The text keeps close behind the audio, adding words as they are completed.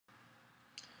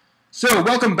So,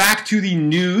 welcome back to the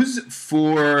news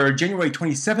for January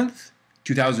 27th,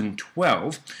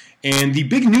 2012. And the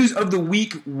big news of the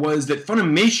week was that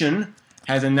Funimation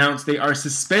has announced they are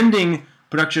suspending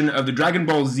production of the Dragon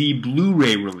Ball Z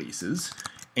Blu-ray releases.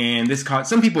 And this caught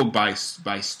some people by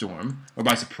storm, or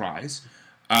by surprise.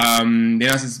 They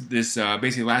announced this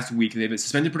basically last week. They've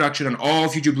suspended production on all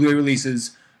future Blu-ray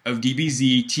releases of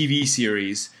DBZ TV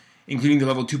series, including the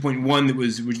level 2.1 that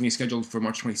was originally scheduled for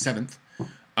March 27th.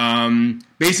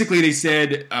 Basically, they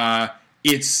said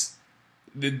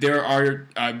there are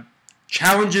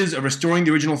challenges of restoring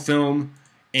the original film,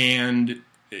 and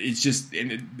it's just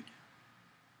reading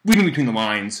between the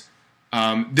lines.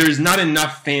 There's not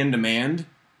enough fan demand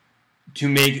to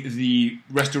make the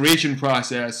restoration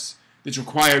process that's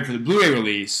required for the Blu-ray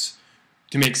release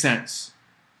to make sense.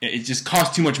 It just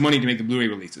costs too much money to make the Blu-ray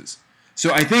releases.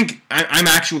 So I think I'm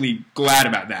actually glad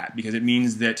about that, because it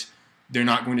means that they're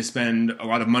not going to spend a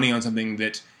lot of money on something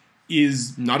that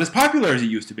is not as popular as it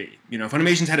used to be. You know,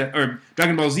 Funimation's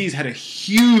Dragon Ball Z's had a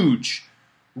huge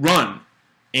run,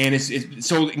 and it's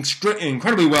sold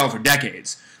incredibly well for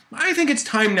decades. I think it's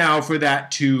time now for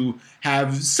that to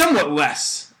have somewhat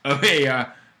less of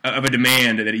a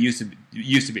demand that it used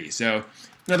to be. So,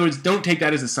 in other words, don't take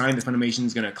that as a sign that Funimation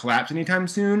is going to collapse anytime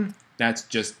soon. That's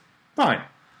just fine.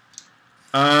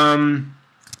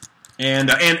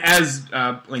 And as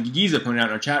Giza pointed out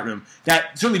in our chat room,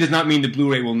 that certainly does not mean the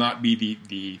Blu-ray will not be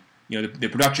the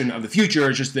production of the future.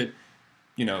 It's just that,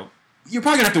 you know, you're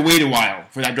probably gonna have to wait a while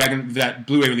for that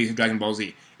Blu-ray release of Dragon Ball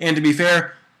Z. And to be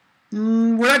fair,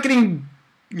 we're not getting,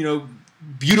 you know,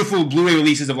 beautiful Blu-ray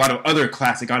releases of a lot of other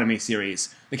classic anime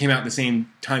series that came out at the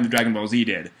same time that Dragon Ball Z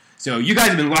did. So you guys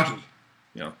have been lucky.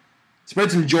 You know,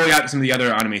 spread some joy out to some of the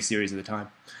other anime series at the time.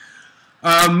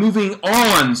 Moving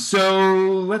on, so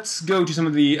let's go to some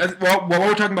of the... while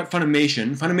we're talking about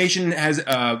Funimation, Funimation has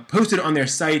posted on their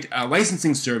site a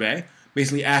licensing survey,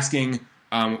 basically asking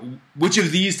which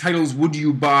of these titles would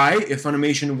you buy if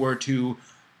Funimation were to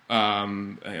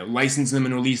license them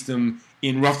and release them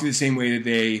in roughly the same way that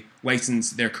they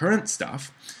license their current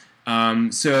stuff.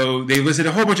 So they listed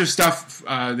a whole bunch of stuff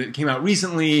that came out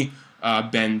recently: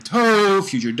 Bento,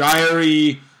 Future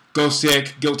Diary,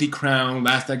 Gosek, Guilty Crown,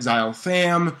 Last Exile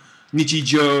Fam,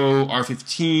 Nichijou,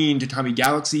 R15, Tatami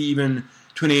Galaxy even,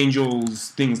 Twin Angels,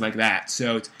 things like that.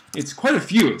 So it's quite a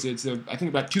few. It's I think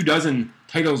about 24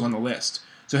 titles on the list.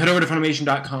 So head over to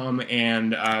Funimation.com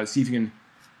and see if you can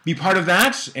be part of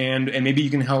that, and maybe you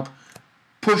can help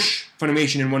push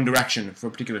Funimation in one direction for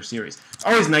a particular series. It's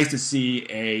always nice to see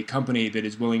a company that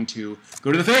is willing to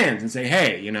go to the fans and say,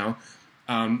 hey, you know,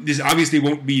 this obviously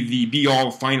won't be the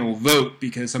be-all final vote,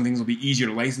 because some things will be easier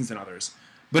to license than others.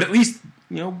 But at least,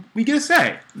 you know, we get a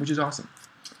say, which is awesome.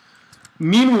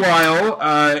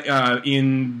 Meanwhile,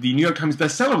 in the New York Times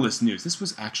bestseller list news, this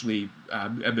was actually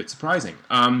a bit surprising.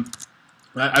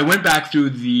 I went back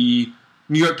through the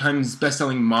New York Times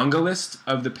best-selling manga list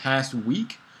of the past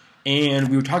week, and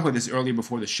we were talking about this earlier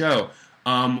before the show.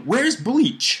 Where's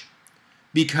Bleach?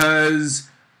 Because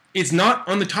it's not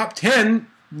on the top 10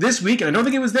 this week, and I don't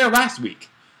think it was there last week.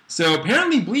 So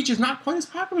apparently Bleach is not quite as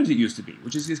popular as it used to be,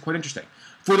 which is quite interesting.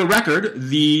 For the record,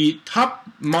 the top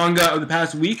manga of the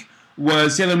past week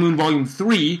was Sailor Moon Volume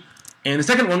 3, and the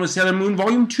second one was Sailor Moon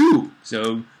Volume 2.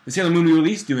 So the Sailor Moon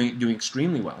re-release doing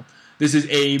extremely well. This is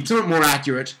a somewhat more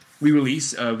accurate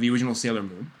re-release of the original Sailor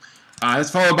Moon.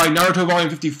 That's followed by Naruto Volume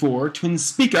 54, Twin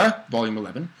Speaka Volume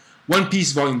 11, One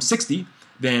Piece Volume 60,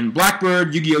 then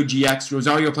Blackbird, Yu-Gi-Oh! GX,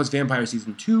 Rosario plus Vampire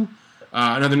Season 2,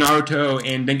 another Naruto,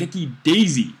 and Dengeki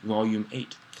Daisy Volume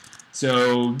 8.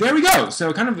 So there we go.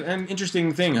 So kind of an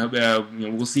interesting thing. You know,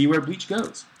 we'll see where Bleach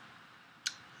goes.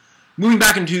 Moving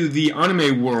back into the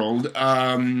anime world,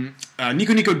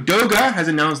 Nico Nico Doga has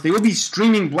announced they will be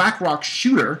streaming Black Rock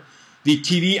Shooter, the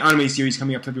TV anime series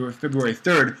coming up February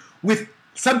 3rd, with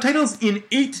subtitles in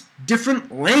 8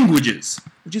 different languages,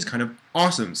 which is kind of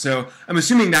awesome. So I'm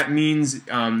assuming that means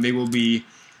they will be...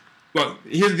 Well,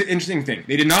 here's the interesting thing.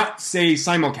 They did not say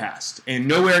simulcast, and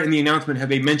nowhere in the announcement have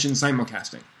they mentioned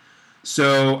simulcasting.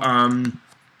 So,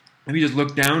 let me just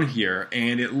look down here,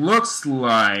 and it looks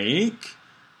like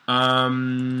there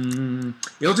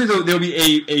will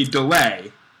be a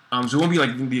delay, so it won't be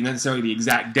like necessarily the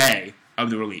exact day of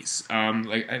the release.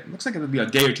 It looks like it will be a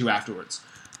day or two afterwards.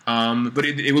 But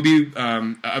it will be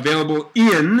available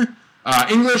in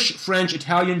English, French,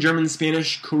 Italian, German,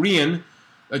 Spanish, Korean,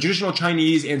 traditional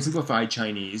Chinese, and simplified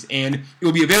Chinese, and it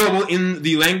will be available in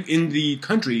the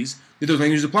countries that those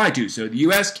languages apply to. So the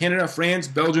U.S., Canada, France,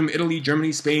 Belgium, Italy,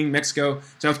 Germany, Spain, Mexico,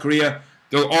 South Korea,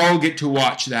 they'll all get to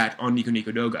watch that on Nico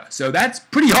Nico Doga. So that's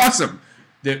pretty awesome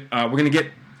that we're going to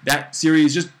get that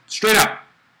series just Straight up.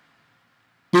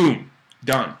 Boom.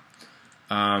 Done.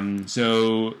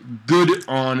 So good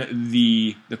on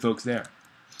the folks there.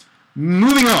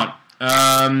 Moving on.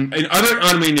 In other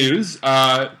anime news,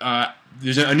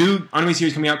 there's a new anime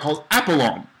series coming out called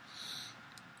Apollon.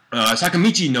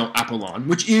 Sakamichi no Apollon,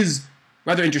 which is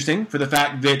rather interesting for the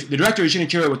fact that the director is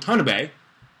Shinichiro Watanabe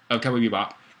of Cowboy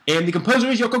Bebop, and the composer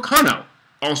is Yoko Kanno,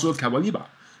 also of Cowboy Bebop.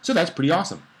 So that's pretty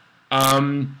awesome.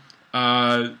 And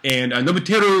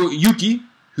Nobuteru Yuki,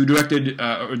 who did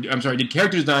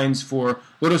character designs for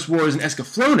Lotus Wars and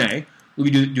Escaflowne, will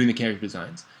be doing the character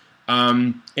designs.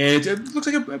 And it looks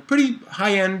like a pretty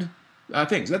high-end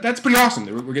thing. So that's pretty awesome.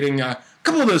 We're getting a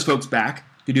couple of those folks back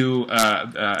to do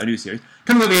a new series.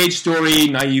 Coming-of-age story,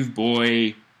 naive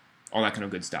boy, all that kind of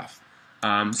good stuff.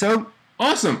 So,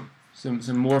 awesome.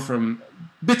 Some more from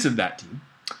bits of that team.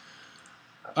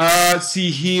 Let's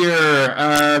see here.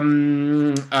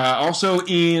 Also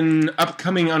in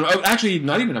upcoming... actually,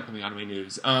 not even upcoming anime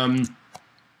news.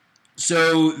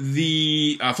 So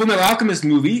the Fullmetal Alchemist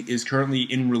movie is currently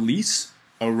in release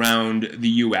around the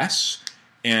U.S.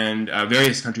 and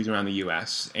various countries around the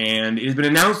U.S. And it has been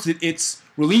announced that its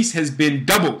release has been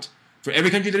doubled. For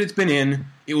every country that it's been in,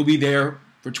 it will be there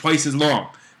for twice as long.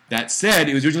 That said,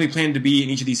 it was originally planned to be in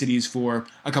each of these cities for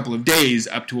a couple of days,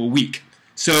 up to a week.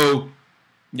 So,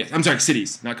 yes, I'm sorry,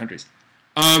 cities, not countries.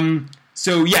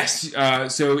 So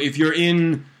if you're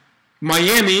in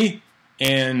Miami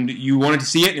and you wanted to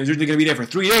see it, and it was originally going to be there for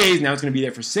 3 days, now it's going to be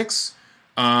there for 6.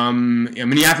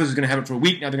 Minneapolis is going to have it for a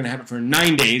week, now they're going to have it for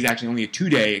 9 days, actually only a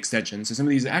 2-day extension. So some of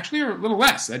these actually are a little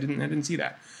less. I didn't see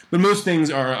that. But most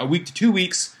things are a week to 2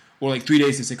 weeks, or like 3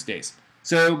 days to 6 days.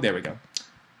 So there we go.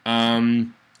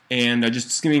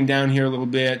 Just skimming down here a little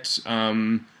bit.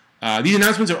 These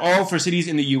announcements are all for cities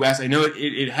in the U.S. I know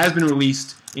it has been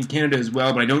released in Canada as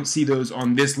well, but I don't see those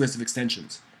on this list of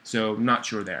extensions. So I'm not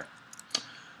sure there.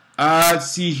 Let's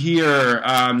see here.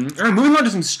 Moving on to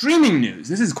some streaming news.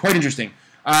 This is quite interesting.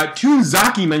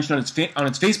 Toonzaki mentioned on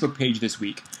its Facebook page this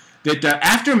week that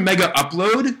after Mega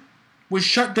Upload was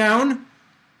shut down,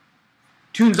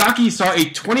 Toonzaki saw a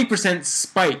 20%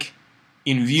 spike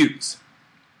in views.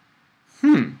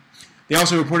 They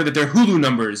also reported that their Hulu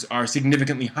numbers are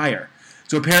significantly higher.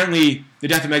 So apparently, the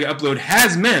death of Mega Upload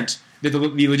has meant that the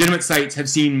legitimate sites have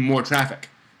seen more traffic.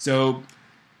 So,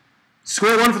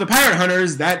 square one for the pirate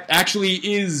hunters, that actually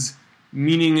is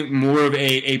meaning more of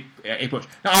a push.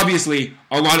 Now, obviously,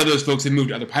 a lot of those folks have moved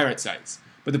to other pirate sites.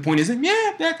 But the point is that,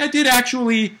 yeah, that did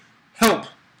actually help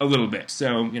a little bit.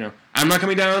 So, I'm not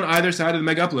coming down either side of the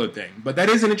Mega Upload thing. But that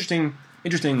is an interesting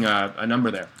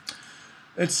number there.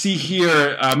 Let's see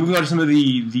here. Moving on to some of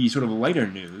the sort of lighter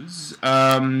news.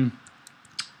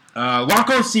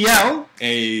 Wako CL,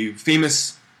 a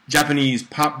famous Japanese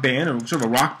pop band, or sort of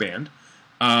a rock band,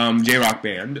 J-rock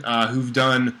band, who've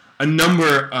done a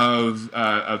number of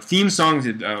theme songs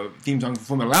for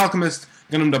Fullmetal Alchemist,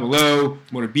 Gundam 00,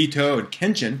 Moribito, and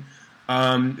Kenshin.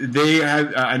 They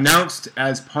have announced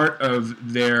as part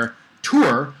of their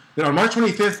tour that on March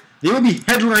 25th, they will be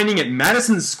headlining at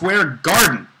Madison Square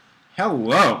Garden.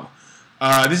 Hello.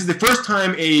 This is the first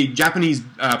time a Japanese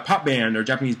pop band, or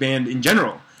Japanese band in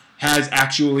general, has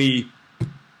actually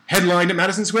headlined at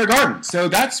Madison Square Garden. So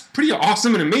that's pretty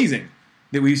awesome and amazing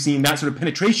that we've seen that sort of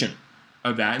penetration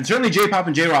of that. And certainly J-pop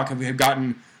and J-rock have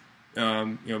gotten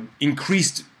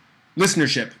increased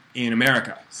listenership in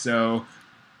America. So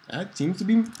that seems to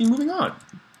be moving on.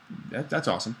 That's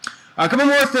awesome. A couple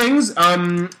more things.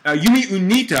 Yumi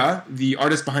Unita, the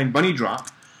artist behind Bunny Drop,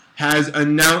 has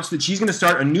announced that she's going to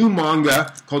start a new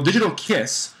manga called Digital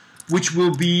Kiss, which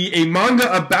will be a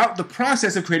manga about the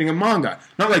process of creating a manga.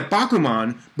 Not like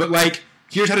Bakuman, but like,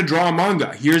 here's how to draw a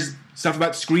manga. Here's stuff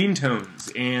about screen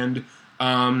tones and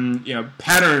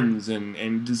patterns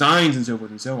and designs and so forth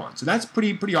and so on. So that's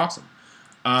pretty awesome.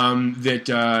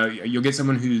 You'll get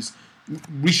someone who's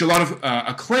reached a lot of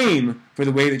acclaim for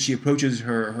the way that she approaches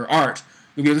her art.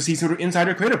 You'll be able to see sort of inside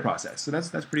her creative process. So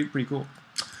that's pretty cool.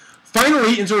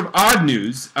 Finally, in sort of odd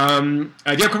news,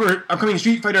 the upcoming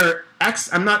Street Fighter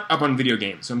X, I'm not up on video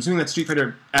games, so I'm assuming that's Street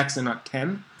Fighter X and not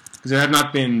 10, because there have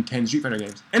not been 10 Street Fighter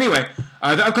games. Anyway,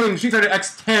 the upcoming Street Fighter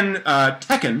X 10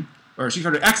 Tekken, or Street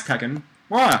Fighter X Tekken,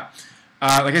 like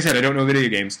I said, I don't know video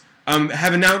games,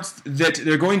 have announced that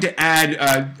they're going to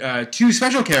add 2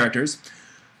 special characters,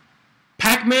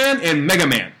 Pac-Man and Mega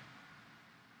Man.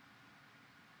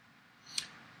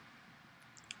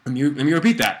 Let me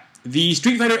repeat that. The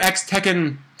Street Fighter X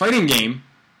Tekken fighting game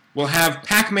will have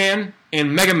Pac-Man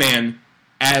and Mega Man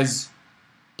as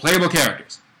playable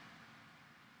characters.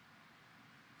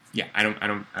 Yeah, I don't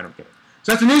get it.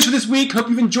 So that's the news for this week. Hope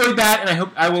you've enjoyed that, and I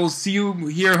hope I will see you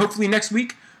here hopefully next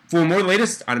week for more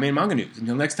latest anime and manga news.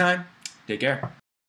 Until next time, take care.